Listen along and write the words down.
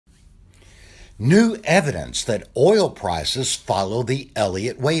New evidence that oil prices follow the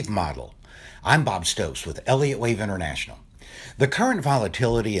Elliott wave model. I'm Bob Stokes with Elliott Wave International. The current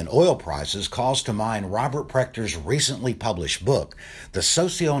volatility in oil prices calls to mind Robert Prechter's recently published book, The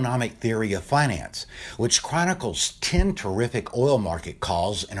Socioeconomic Theory of Finance, which chronicles 10 terrific oil market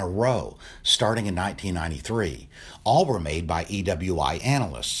calls in a row, starting in 1993. All were made by EWI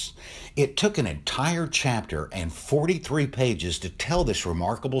analysts. It took an entire chapter and 43 pages to tell this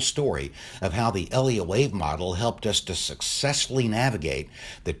remarkable story of how the Elliott wave model helped us to successfully navigate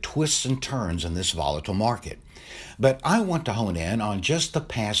the twists and turns in this volatile market. But I want to hone in on just the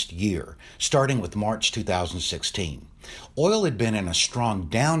past year, starting with March 2016. Oil had been in a strong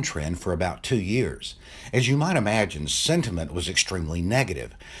downtrend for about 2 years. As you might imagine, sentiment was extremely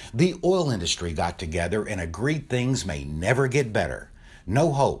negative. The oil industry got together and agreed things may never get better.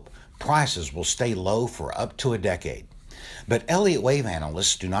 No hope. Prices will stay low for up to a decade. But Elliott wave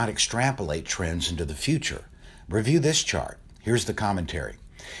analysts do not extrapolate trends into the future. Review this chart. Here's the commentary.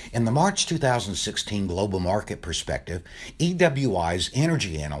 In the March 2016 global market perspective, EWI's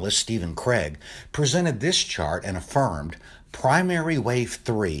energy analyst Stephen Craig presented this chart and affirmed primary wave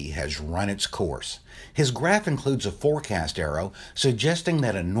 3 has run its course. His graph includes a forecast arrow suggesting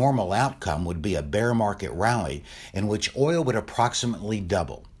that a normal outcome would be a bear market rally in which oil would approximately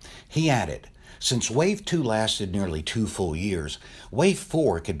double. He added, since Wave 2 lasted nearly 2 full years, Wave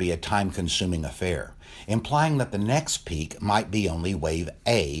 4 could be a time-consuming affair, implying that the next peak might be only Wave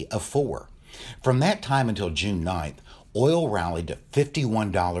A of 4. From that time until June 9th, oil rallied to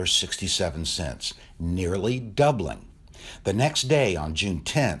 $51.67, nearly doubling. The next day, on June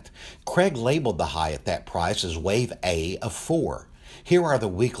 10th, Craig labeled the high at that price as Wave A of 4. Here are the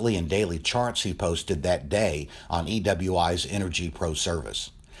weekly and daily charts he posted that day on EWI's Energy Pro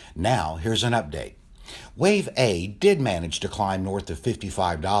service. Now, here's an update. Wave A did manage to climb north of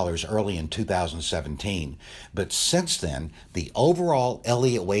 $55 early in 2017, but since then, the overall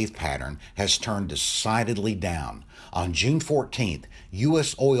Elliott wave pattern has turned decidedly down. On June 14th,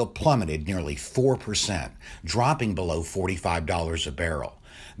 U.S. oil plummeted nearly 4%, dropping below $45 a barrel.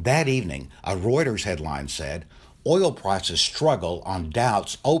 That evening, a Reuters headline said, oil prices struggle on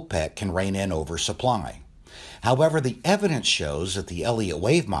doubts OPEC can rein in oversupply. However, the evidence shows that the Elliott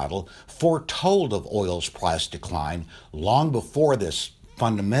wave model foretold of oil's price decline long before this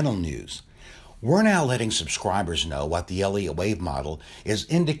fundamental news. We're now letting subscribers know what the Elliott wave model is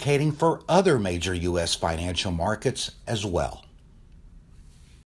indicating for other major U.S. financial markets as well.